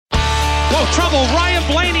Oh, trouble. Ryan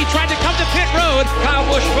Blaney tried to come to pit road. Kyle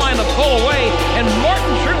Busch trying to pull away, and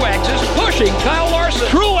Martin Truex is pushing Kyle Larson.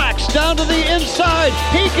 Truex down to the inside.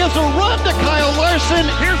 He gives a run to Kyle Larson.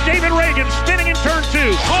 Here's David Reagan spinning in turn 2.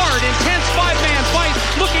 Hard, intense five-man fight,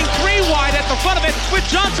 looking 3 wide at the front of it with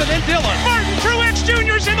Johnson and Dillon. Martin Truex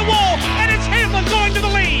Jr.'s in the wall, and it's Hamlin going to the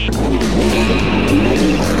lead.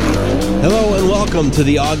 Hello and welcome to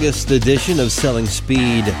the August edition of Selling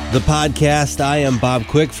Speed, the podcast. I am Bob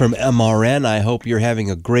Quick from MRN. I hope you're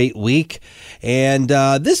having a great week. And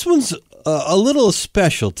this one's a little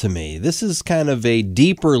special to me. This is kind of a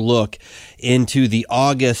deeper look into the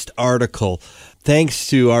August article. Thanks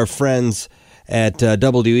to our friends at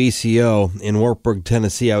WECO in Wartburg,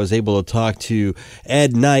 Tennessee, I was able to talk to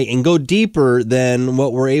Ed Knight and go deeper than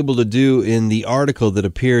what we're able to do in the article that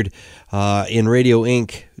appeared in Radio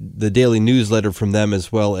Inc., the daily newsletter from them,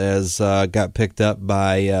 as well as got picked up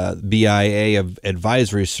by BIA of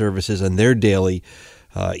Advisory Services and their daily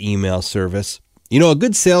email service. You know, a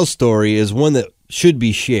good sales story is one that should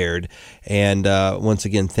be shared. And once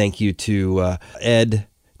again, thank you to Ed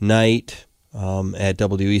Knight at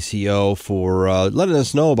WECO for letting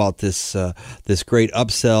us know about this great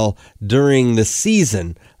upsell during the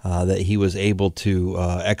season that he was able to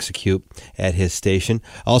execute at his station.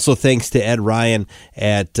 Also, thanks to Ed Ryan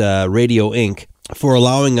at Radio Inc. for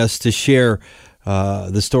allowing us to share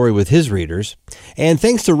the story with his readers. And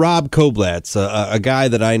thanks to Rob Koblatz, a guy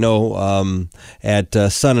that I know at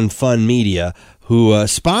Sun and Fun Media, who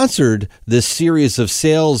sponsored this series of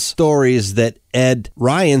sales stories that Ed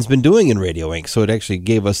Ryan's been doing in Radio Inc. So it actually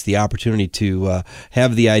gave us the opportunity to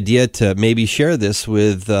have the idea to maybe share this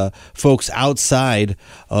with folks outside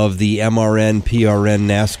of the MRN, PRN,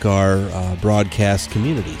 NASCAR broadcast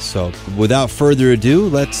community. So without further ado,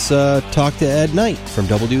 let's talk to Ed Knight from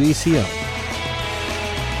WECO.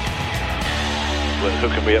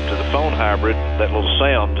 Hooking me up to the phone hybrid, that little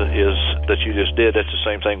sound is that you just did. That's the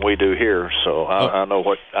same thing we do here. So I know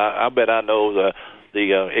what I bet I know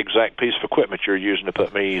the exact piece of equipment you're using to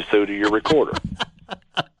put me through to your recorder.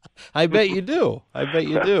 I bet you do.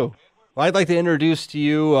 Well, I'd like to introduce to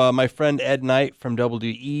you my friend Ed Knight from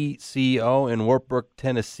WECO in Wartburg,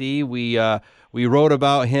 Tennessee. We wrote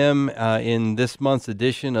about him in this month's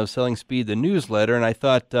edition of Selling Speed, the newsletter, and I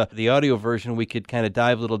thought the audio version we could kind of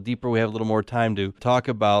dive a little deeper. We have a little more time to talk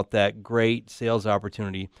about that great sales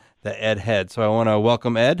opportunity that Ed had. So I want to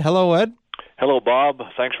welcome Ed. Hello, Ed. Hello, Bob.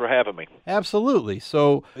 Thanks for having me. Absolutely.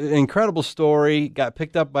 So, incredible story. Got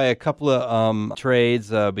picked up by a couple of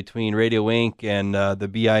trades between Radio Inc. and the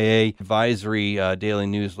BIA Advisory daily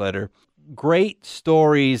newsletter. Great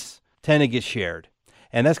stories tend to get shared.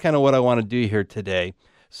 And that's kind of what I want to do here today.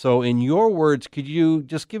 So in your words, could you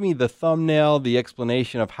just give me the thumbnail, the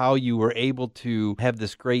explanation of how you were able to have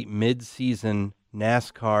this great mid-season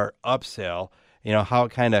NASCAR upsell, you know, how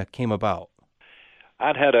it kind of came about?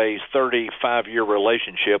 I'd had a 35-year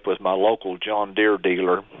relationship with my local John Deere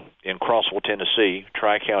dealer in Crossville, Tennessee,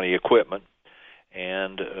 Tri-County Equipment.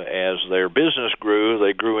 And as their business grew,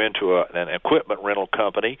 they grew into an equipment rental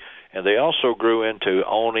company, and they also grew into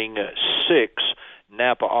owning 6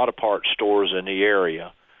 Napa Auto Parts stores in the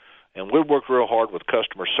area. And we worked real hard with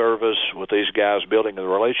customer service, with these guys building the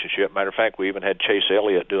relationship. Matter of fact, we even had Chase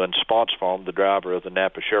Elliott doing spots for them, the driver of the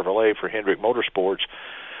Napa Chevrolet for Hendrick Motorsports.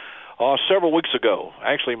 Several weeks ago,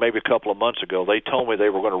 actually maybe a couple of months ago, they told me they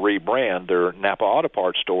were going to rebrand their Napa Auto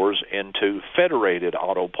Parts stores into Federated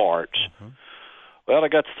Auto Parts. Mm-hmm. Well, I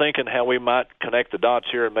got to thinking how we might connect the dots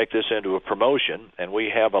here and make this into a promotion, and we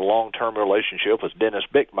have a long-term relationship with Dennis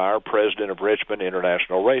Bickmeyer, president of Richmond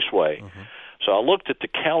International Raceway. Mm-hmm. So I looked at the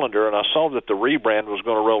calendar, and I saw that the rebrand was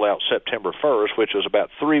going to roll out September 1st, which was about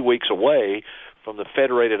 3 weeks away from the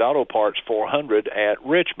Federated Auto Parts 400 at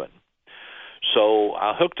Richmond. So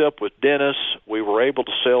I hooked up with Dennis. We were able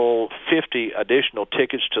to sell 50 additional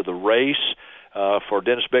tickets to the race for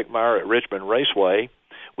Dennis Bickmeyer at Richmond Raceway.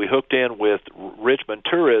 We hooked in with Richmond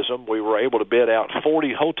Tourism. We were able to bid out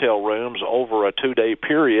 40 hotel rooms over a 2-day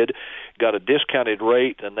period, got a discounted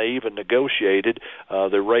rate, and they even negotiated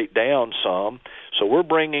the rate down some. So we're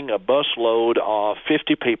bringing a busload of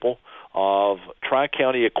 50 people of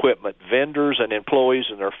Tri-County Equipment vendors and employees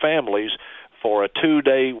and their families for a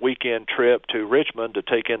 2-day weekend trip to Richmond to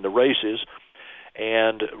take in the races.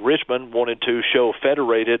 And Richmond wanted to show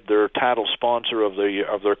Federated, their title sponsor of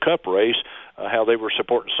their Cup race, how they were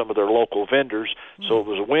supporting some of their local vendors. So it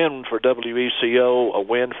was a win for WECO, a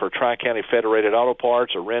win for Tri-County Federated Auto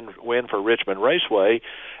Parts, a win for Richmond Raceway,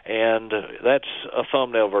 and that's a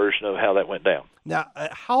thumbnail version of how that went down. Now,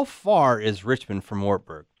 how far is Richmond from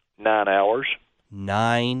Wartburg? 9 hours.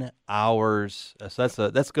 9 hours. So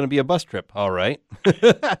that's going to be a bus trip, all right.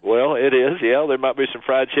 Well, it is. Yeah, there might be some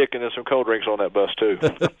fried chicken and some cold drinks on that bus too.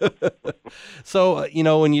 So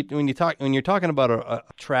when you're talking about a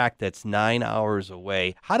track that's 9 hours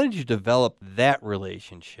away, how did you develop that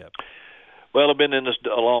relationship? Well, I've been in this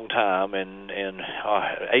a long time, and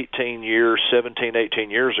 18 years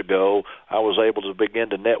ago, I was able to begin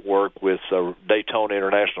to network with Daytona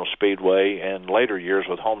International Speedway and later years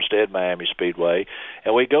with Homestead Miami Speedway,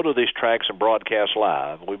 and we go to these tracks and broadcast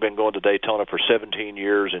live. We've been going to Daytona for 17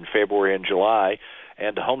 years in February and July,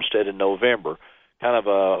 and to Homestead in November. Kind of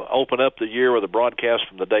open up the year with a broadcast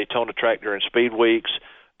from the Daytona track during Speed Weeks,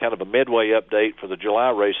 kind of a midway update for the July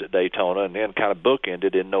race at Daytona, and then kind of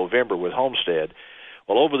bookended in November with Homestead.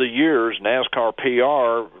 Well, over the years, NASCAR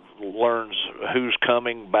PR learns who's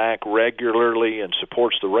coming back regularly and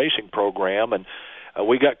supports the racing program, and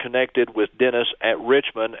we got connected with Dennis at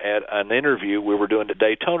Richmond at an interview we were doing at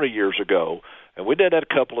Daytona years ago, and we did that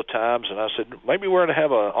a couple of times, and I said, maybe we're going to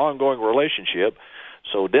have an ongoing relationship.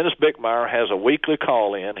 So Dennis Bickmeyer has a weekly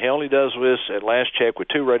call-in. He only does this at last check with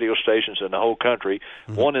 2 radio stations in the whole country,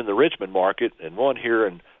 one in the Richmond market and one here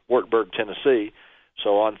in Wartburg, Tennessee.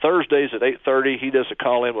 So on Thursdays at 8:30, he does a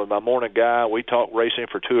call-in with my morning guy. We talk racing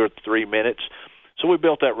for 2 or 3 minutes. So we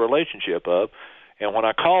built that relationship up. And when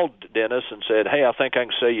I called Dennis and said, hey, I think I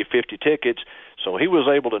can sell you 50 tickets, so he was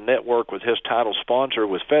able to network with his title sponsor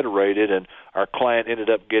with Federated, and our client ended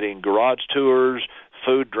up getting garage tours,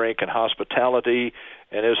 food, drink, and hospitality,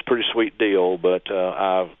 and it was a pretty sweet deal. But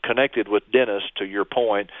I connected with Dennis, to your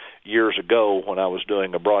point, years ago when I was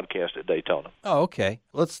doing a broadcast at Daytona. Oh, okay.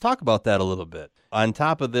 Let's talk about that a little bit. On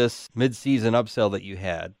top of this mid-season upsell that you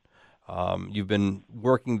had, you've been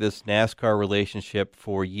working this NASCAR relationship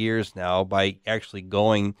for years now by actually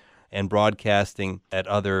going and broadcasting at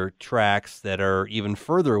other tracks that are even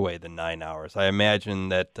further away than 9 hours. I imagine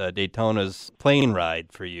that Daytona's plane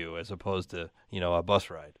ride for you as opposed to, a bus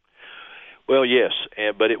ride. Well, yes,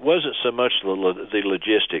 but it wasn't so much the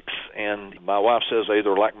logistics. And my wife says I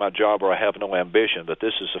either like my job or I have no ambition, but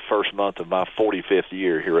this is the first month of my 45th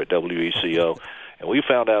year here at WECO. And we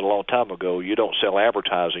found out a long time ago, you don't sell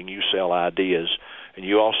advertising, you sell ideas, and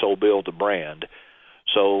you also build the brand.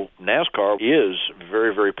 So NASCAR is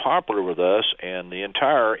very, very popular with us, and the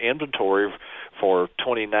entire inventory for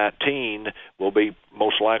 2019 will be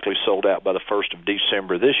most likely sold out by the 1st of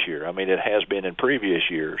December this year. I mean, it has been in previous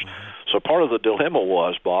years. So part of the dilemma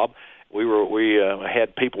was, Bob, we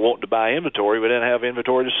had people wanting to buy inventory, we didn't have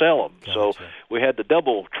inventory to sell them. Gotcha. So we had the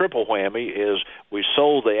triple whammy is we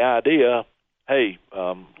sold the idea, hey,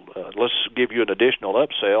 let's give you an additional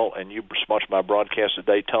upsell, and you sponsor my broadcast at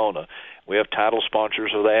Daytona. We have title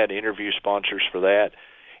sponsors of that, interview sponsors for that.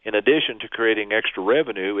 In addition to creating extra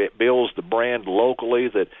revenue, it builds the brand locally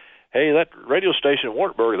that, hey, that radio station in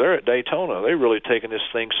Wartburg, they're at Daytona. They're really taking this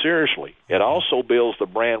thing seriously. It also builds the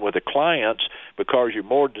brand with the clients because you're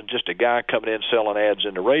more than just a guy coming in selling ads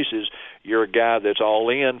in the races. You're a guy that's all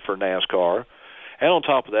in for NASCAR. And on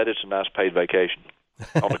top of that, it's a nice paid vacation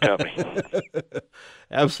on the company.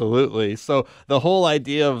 Absolutely. So the whole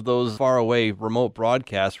idea of those faraway remote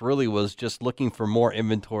broadcasts really was just looking for more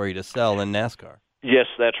inventory to sell in NASCAR. Yes,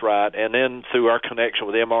 that's right. And then through our connection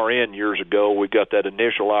with MRN years ago, we got that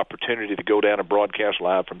initial opportunity to go down and broadcast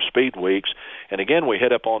live from Speed Weeks. And again, we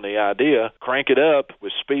hit up on the idea, crank it up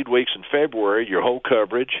with Speed Weeks in February, your whole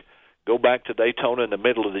coverage, go back to Daytona in the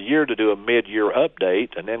middle of the year to do a mid-year update,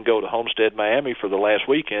 and then go to Homestead, Miami for the last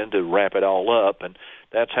weekend to wrap it all up. And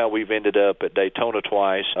that's how we've ended up at Daytona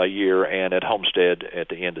twice a year and at Homestead at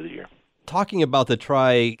the end of the year. Talking about the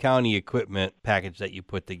Tri-County equipment package that you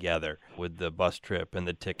put together with the bus trip and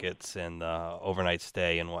the tickets and the overnight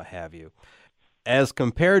stay and what have you, as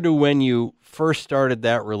compared to when you first started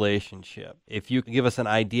that relationship, if you could give us an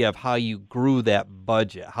idea of how you grew that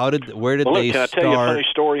budget, where did they start? Can I tell you a funny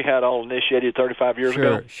story how it all initiated 35 years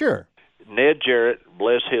ago? Sure. Ned Jarrett,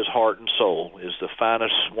 bless his heart and soul, is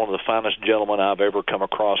one of the finest gentlemen I've ever come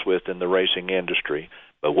across with in the racing industry.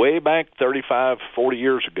 But way back 35, 40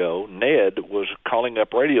 years ago, Ned was calling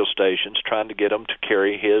up radio stations trying to get them to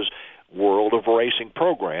carry his World of Racing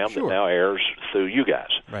program that now airs through you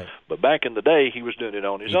guys. Right. But back in the day, he was doing it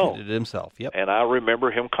on his own. He did it himself, yep. And I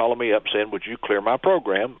remember him calling me up saying, would you clear my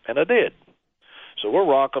program? And I did. So we're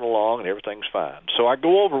rocking along and everything's fine. So I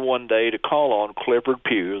go over one day to call on Clifford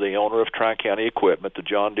Pugh, the owner of Tri-County Equipment, the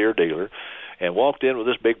John Deere dealer, and walked in with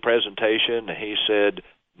this big presentation, and he said,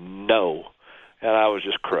 no. And I was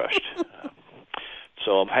just crushed.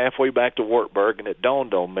 So I'm halfway back to Wartburg, and it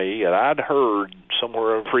dawned on me, and I'd heard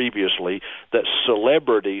somewhere previously that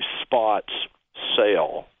celebrity spots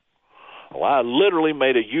sell. Well, I literally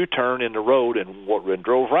made a U-turn in the road and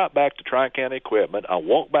drove right back to Tri-County Equipment. I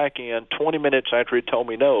walked back in 20 minutes after he told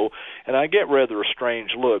me no, and I get rather a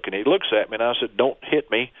strange look. And he looks at me, and I said, "Don't hit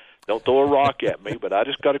me. Don't throw a rock at me, but I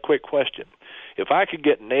just got a quick question. If I could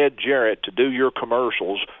get Ned Jarrett to do your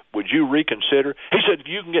commercials, would you reconsider?" He said, "If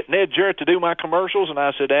you can get Ned Jarrett to do my commercials?" And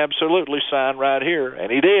I said, "Absolutely, sign right here."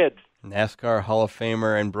 And he did. NASCAR Hall of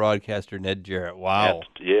Famer and broadcaster Ned Jarrett. Wow.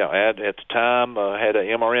 At the time, had an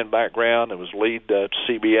MRN background. I was lead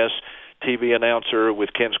CBS TV announcer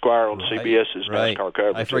with Ken Squire on CBS's NASCAR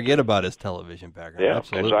coverage. I forget about his television background. Yeah,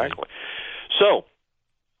 absolutely. Exactly. So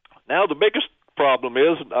now the biggest problem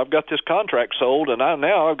is I've got this contract sold, and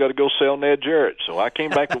now I've got to go sell Ned Jarrett. So I came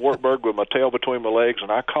back to Wartburg with my tail between my legs,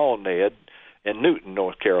 and I called Ned in Newton,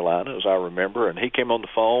 North Carolina, as I remember, and he came on the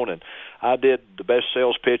phone, and I did the best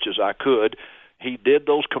sales pitch as I could. He did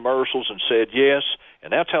those commercials and said yes,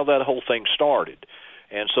 and that's how that whole thing started.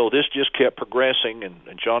 And so this just kept progressing,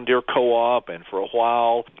 and John Deere Co-op, and for a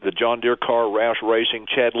while, the John Deere car, Roush Racing,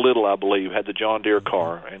 Chad Little, I believe, had the John Deere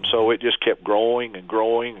car. And so it just kept growing and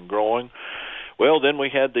growing and growing. Well, then we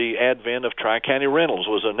had the advent of Tri-County Rentals,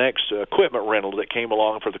 was the next equipment rental that came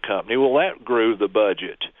along for the company. Well, that grew the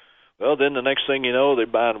budget. Well, then the next thing you know, they're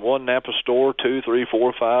buying one Napa store, 2, 3,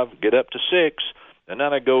 4, 5, get up to 6. And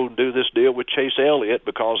then I go do this deal with Chase Elliott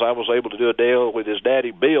because I was able to do a deal with his daddy,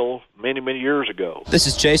 Bill, many, many years ago. This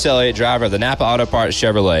is Chase Elliott, driver of the Napa Auto Parts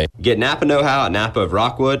Chevrolet. Get Napa know-how at Napa of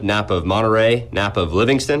Rockwood, Napa of Monterey, Napa of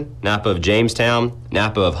Livingston, Napa of Jamestown,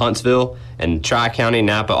 Napa of Huntsville, and Tri-County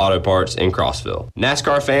Napa Auto Parts in Crossville.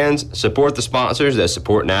 NASCAR fans, support the sponsors that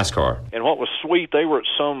support NASCAR. And what was sweet, they were at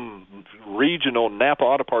some regional Napa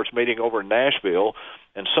Auto Parts meeting over in Nashville,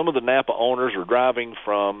 and some of the Napa owners were driving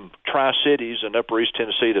from Tri-Cities in Upper East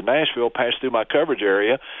Tennessee to Nashville, passed through my coverage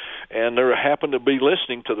area, and they happened to be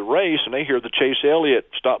listening to the race, and they hear the Chase Elliott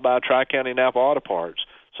stop by Tri-County Napa Auto Parts.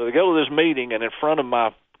 So they go to this meeting, and in front of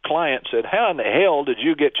my client said, "How in the hell did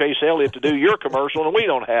you get Chase Elliott to do your commercial and we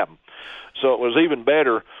don't have him?" So it was even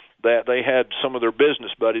better that they had some of their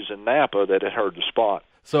business buddies in Napa that had heard the spot.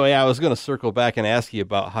 So, yeah, I was going to circle back and ask you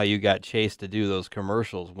about how you got Chase to do those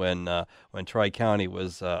commercials when Tri-County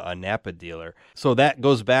was a Napa dealer. So that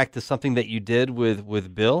goes back to something that you did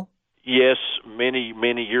with Bill? Yes, many,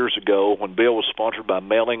 many years ago when Bill was sponsored by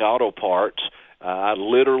Mailing Auto Parts. I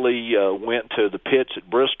literally went to the pits at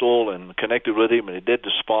Bristol and connected with him, and he did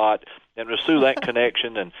the spot. And it was through that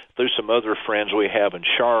connection and through some other friends we have in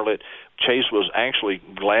Charlotte, Chase was actually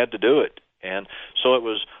glad to do it. And so it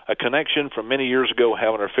was a connection from many years ago,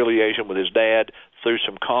 having an affiliation with his dad through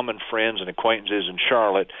some common friends and acquaintances in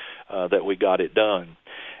Charlotte that we got it done.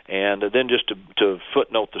 And then just to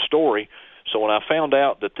footnote the story, so when I found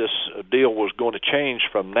out that this deal was going to change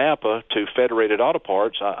from Napa to Federated Auto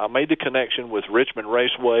Parts, I made the connection with Richmond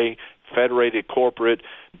Raceway, Federated Corporate,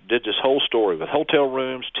 did this whole story with hotel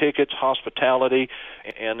rooms, tickets, hospitality,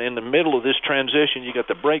 and in the middle of this transition, you got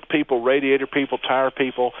the brake people, radiator people, tire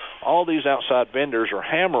people. All these outside vendors are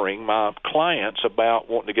hammering my clients about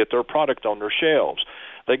wanting to get their product on their shelves.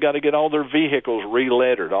 They got to get all their vehicles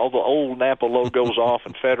re-lettered, all the old Napa logos off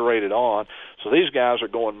and Federated on. So these guys are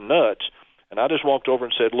going nuts. And I just walked over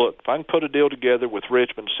and said, look, if I can put a deal together with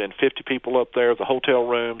Richmond, send 50 people up there, the hotel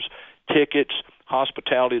rooms, tickets,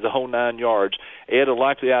 hospitality, the whole 9 yards, Ed will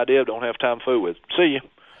like the idea, don't have time to fool with. See you.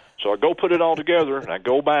 So I go put it all together, and I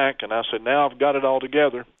go back, and I said, now I've got it all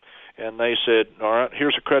together. And they said, all right,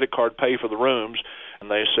 here's a credit card, pay for the rooms.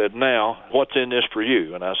 And they said, now, what's in this for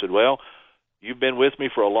you? And I said, well, you've been with me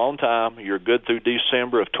for a long time. You're good through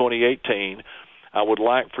December of 2018. I would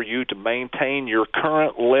like for you to maintain your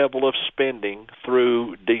current level of spending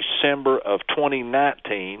through December of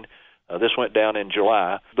 2019. This went down in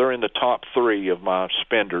July. They're in the top 3 of my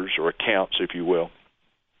spenders or accounts, if you will,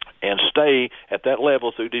 and stay at that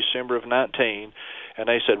level through December of 19. And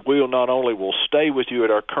they said, we will not only will stay with you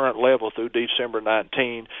at our current level through December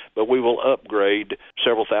 19, but we will upgrade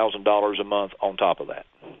several $1,000s a month on top of that.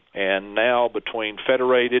 And now between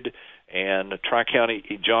Federated and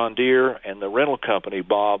Tri-County John Deere and the rental company,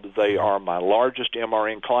 Bob, they are my largest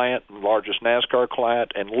MRN client, largest NASCAR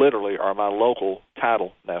client, and literally are my local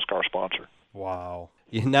title NASCAR sponsor. Wow.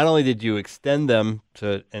 Not only did you extend them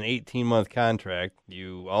to an 18-month contract,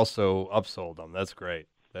 you also upsold them. That's great.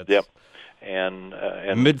 Yep. And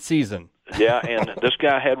mid-season. Yeah, and this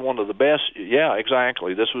guy had one of the best. Yeah,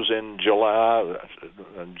 exactly. This was in July,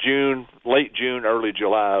 late June, early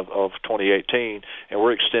July of 2018, and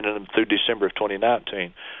we're extending them through December of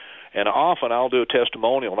 2019. And often I'll do a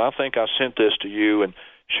testimonial, and I think I sent this to you and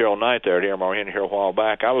Cheryl Knight there at MRN here a while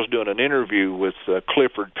back. I was doing an interview with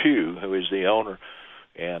Clifford Pugh, who is the owner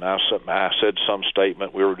And I said some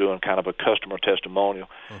statement. We were doing kind of a customer testimonial.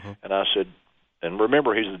 And I said, and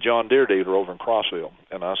remember, he's the John Deere dealer over in Crossville.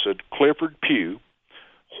 And I said, Clifford Pugh,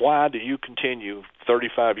 why do you continue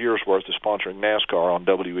 35 years worth of sponsoring NASCAR on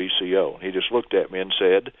WECO? And he just looked at me and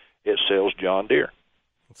said, it sells John Deere.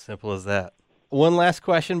 Simple as that. One last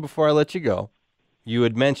question before I let you go. You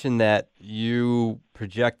had mentioned that you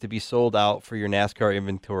project to be sold out for your NASCAR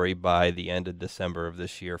inventory by the end of December of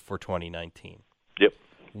this year for 2019. Yep.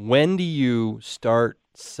 When do you start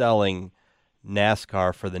selling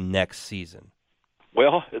NASCAR for the next season?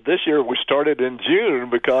 Well, this year we started in June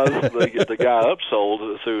because the guy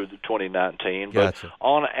upsold through 2019. Gotcha. But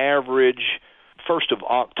on average, 1st of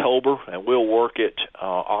October, and we'll work it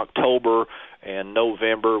October and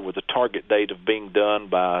November with a target date of being done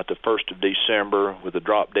by the 1st of December with a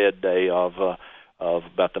drop-dead day of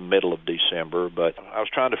about the middle of December. But I was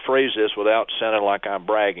trying to phrase this without sounding like I'm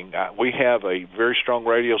bragging. We have a very strong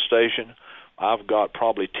radio station. I've got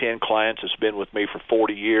probably 10 clients that's been with me for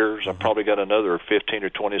 40 years. I've probably got another 15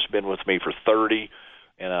 or 20 that's been with me for 30,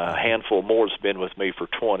 and a handful more that's been with me for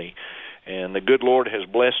 20. And the good Lord has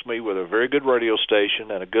blessed me with a very good radio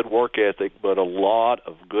station and a good work ethic, but a lot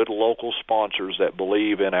of good local sponsors that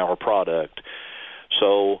believe in our product.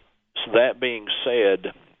 So that being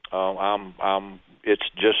said, it's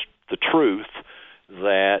just the truth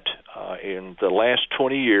that in the last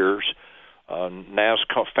 20 years,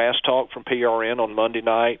 NASCAR Fast Talk from PRN on Monday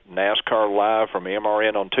night, NASCAR Live from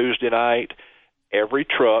MRN on Tuesday night, every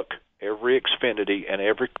truck, every Xfinity, and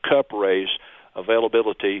every Cup race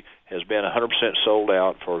availability has been 100% sold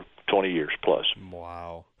out for 20 years plus.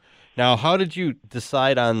 Wow. Now, how did you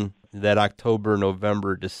decide on that October,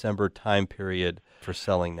 November, December time period for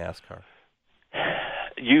selling NASCAR?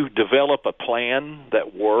 You develop a plan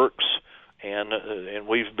that works, and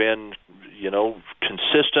we've been,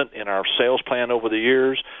 consistent in our sales plan over the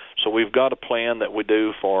years. So we've got a plan that we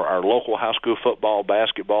do for our local high school football,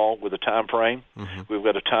 basketball with a time frame. We've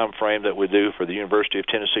got a time frame that we do for the University of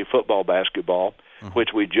Tennessee football, basketball, which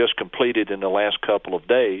we just completed in the last couple of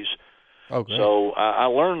days. Okay. So I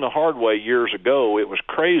learned the hard way years ago. It was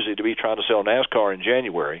crazy to be trying to sell NASCAR in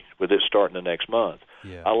January with it starting the next month.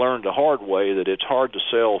 Yeah. I learned the hard way that it's hard to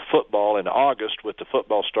sell football in August with the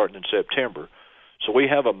football starting in September. So we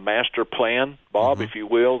have a master plan, Bob, if you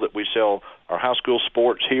will, that we sell our high school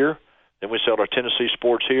sports here, then we sell our Tennessee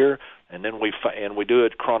sports here, and then we do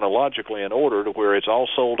it chronologically in order to where it's all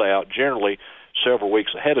sold out generally several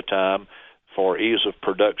weeks ahead of time for ease of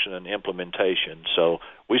production and implementation. So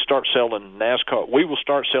we start selling NASCAR. We will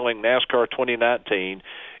start selling NASCAR 2019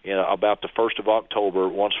 in about the 1st of October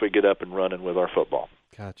once we get up and running with our football.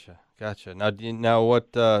 Gotcha. Now,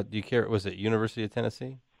 what do you care? Was it University of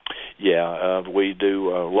Tennessee? Yeah, we do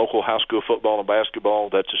local high school football and basketball.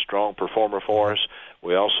 That's a strong performer for us.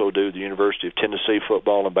 We also do the University of Tennessee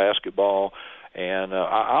football and basketball. And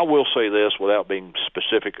I will say this without being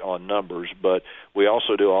specific on numbers, but we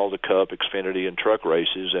also do all the Cup, Xfinity, and truck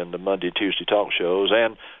races and the Monday and Tuesday talk shows,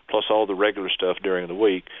 and plus all the regular stuff during the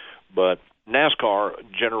week. But NASCAR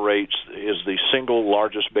is the single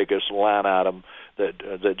largest, biggest line item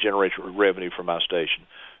that generates revenue for my station.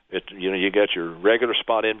 You got your regular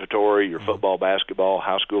spot inventory, your football, basketball,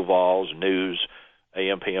 high school vols, news,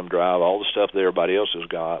 AM, PM drive, all the stuff that everybody else has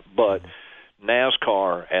got. But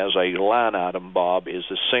NASCAR as a line item, Bob, is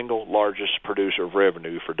the single largest producer of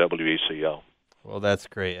revenue for WECO. Well, that's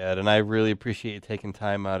great, Ed, and I really appreciate you taking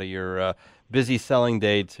time out of your busy selling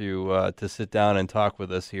day to sit down and talk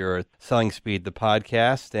with us here at Selling Speed, the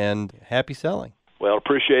podcast, and happy selling. Well,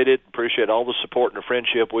 appreciate it. Appreciate all the support and the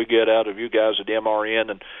friendship we get out of you guys at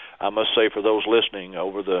MRN. And I must say, for those listening,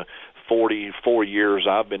 over the 44 years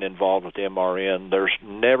I've been involved with MRN, there's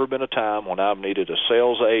never been a time when I've needed a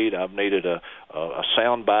sales aid, I've needed a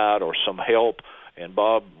sound bite or some help. And,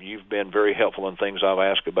 Bob, you've been very helpful in things I've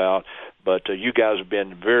asked about. But you guys have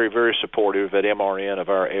been very, very supportive at MRN of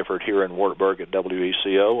our effort here in Wartburg at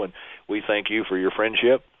WECO. And we thank you for your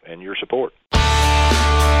friendship and your support.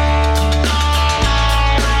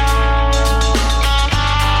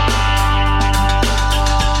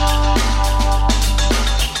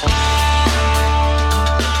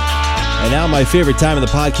 And now my favorite time of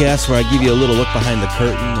the podcast where I give you a little look behind the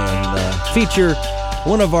curtain and feature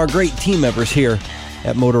one of our great team members here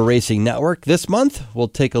at Motor Racing Network. This month, we'll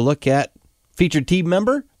take a look at featured team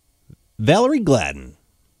member Valerie Gladden.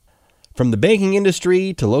 From the banking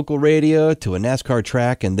industry to local radio to a NASCAR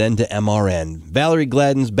track and then to MRN, Valerie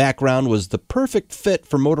Gladden's background was the perfect fit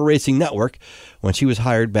for Motor Racing Network when she was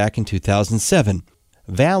hired back in 2007.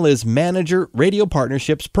 Val is Manager Radio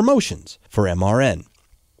Partnerships Promotions for MRN.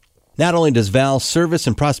 Not only does Val service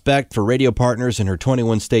and prospect for radio partners in her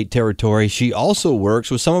 21-state territory, she also works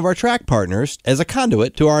with some of our track partners as a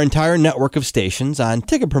conduit to our entire network of stations on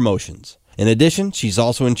ticket promotions. In addition, she's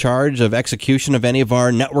also in charge of execution of any of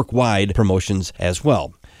our network-wide promotions as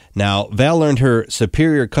well. Now, Val learned her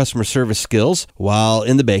superior customer service skills while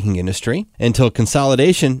in the banking industry until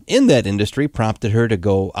consolidation in that industry prompted her to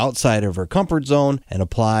go outside of her comfort zone and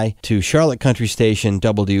apply to Charlotte Country Station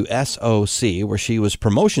WSOC, where she was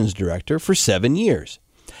promotions director for 7 years.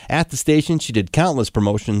 At the station, she did countless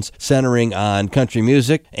promotions centering on country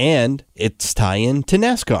music and its tie-in to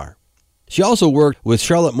NASCAR. She also worked with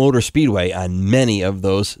Charlotte Motor Speedway on many of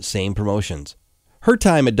those same promotions. Her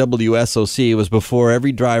time at WSOC was before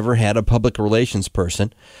every driver had a public relations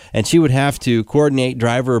person, and she would have to coordinate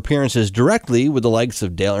driver appearances directly with the likes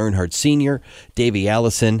of Dale Earnhardt Sr., Davey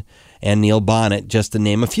Allison, and Neil Bonnet, just to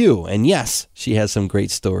name a few. And yes, she has some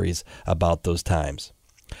great stories about those times.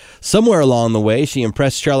 Somewhere along the way, she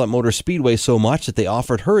impressed Charlotte Motor Speedway so much that they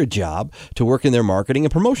offered her a job to work in their marketing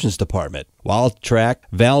and promotions department. While at the track,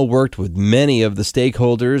 Val worked with many of the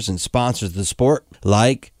stakeholders and sponsors of the sport,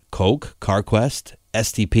 like Coke, CarQuest,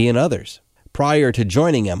 STP, and others. Prior to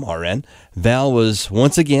joining MRN, Val was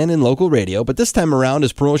once again in local radio, but this time around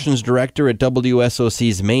as promotions director at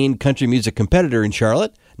WSOC's main country music competitor in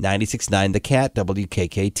Charlotte, 96.9 The Cat,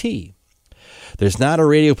 WKKT. There's not a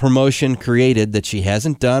radio promotion created that she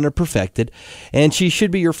hasn't done or perfected, and she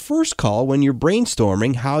should be your first call when you're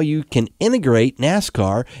brainstorming how you can integrate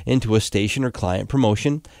NASCAR into a station or client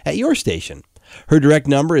promotion at your station. Her direct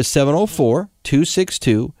number is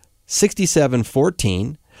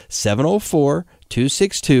 704-262-6714,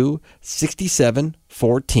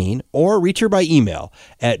 704-262-6714, or reach her by email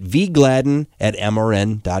at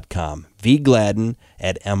vgladden@mrn.com,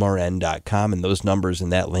 vgladden@mrn.com, and those numbers in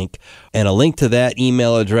that link. And a link to that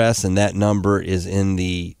email address and that number is in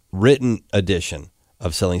the written edition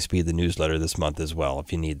of Selling Speed, the newsletter this month as well,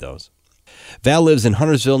 if you need those. Val lives in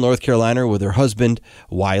Huntersville, North Carolina with her husband,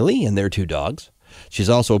 Wiley, and their 2 dogs. She's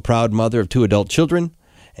also a proud mother of 2 adult children,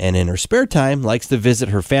 and in her spare time likes to visit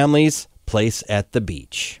her family's place at the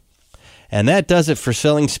beach. And that does it for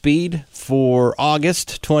Selling Speed for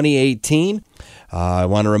August 2018. I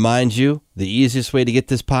want to remind you, the easiest way to get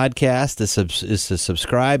this podcast is to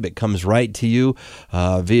subscribe. It comes right to you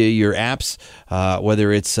via your apps,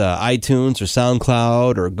 whether it's iTunes or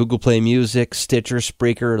SoundCloud or Google Play Music, Stitcher,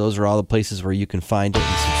 Spreaker. Those are all the places where you can find it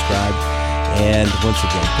and subscribe. And once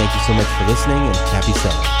again, thank you so much for listening, and happy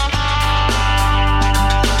selling.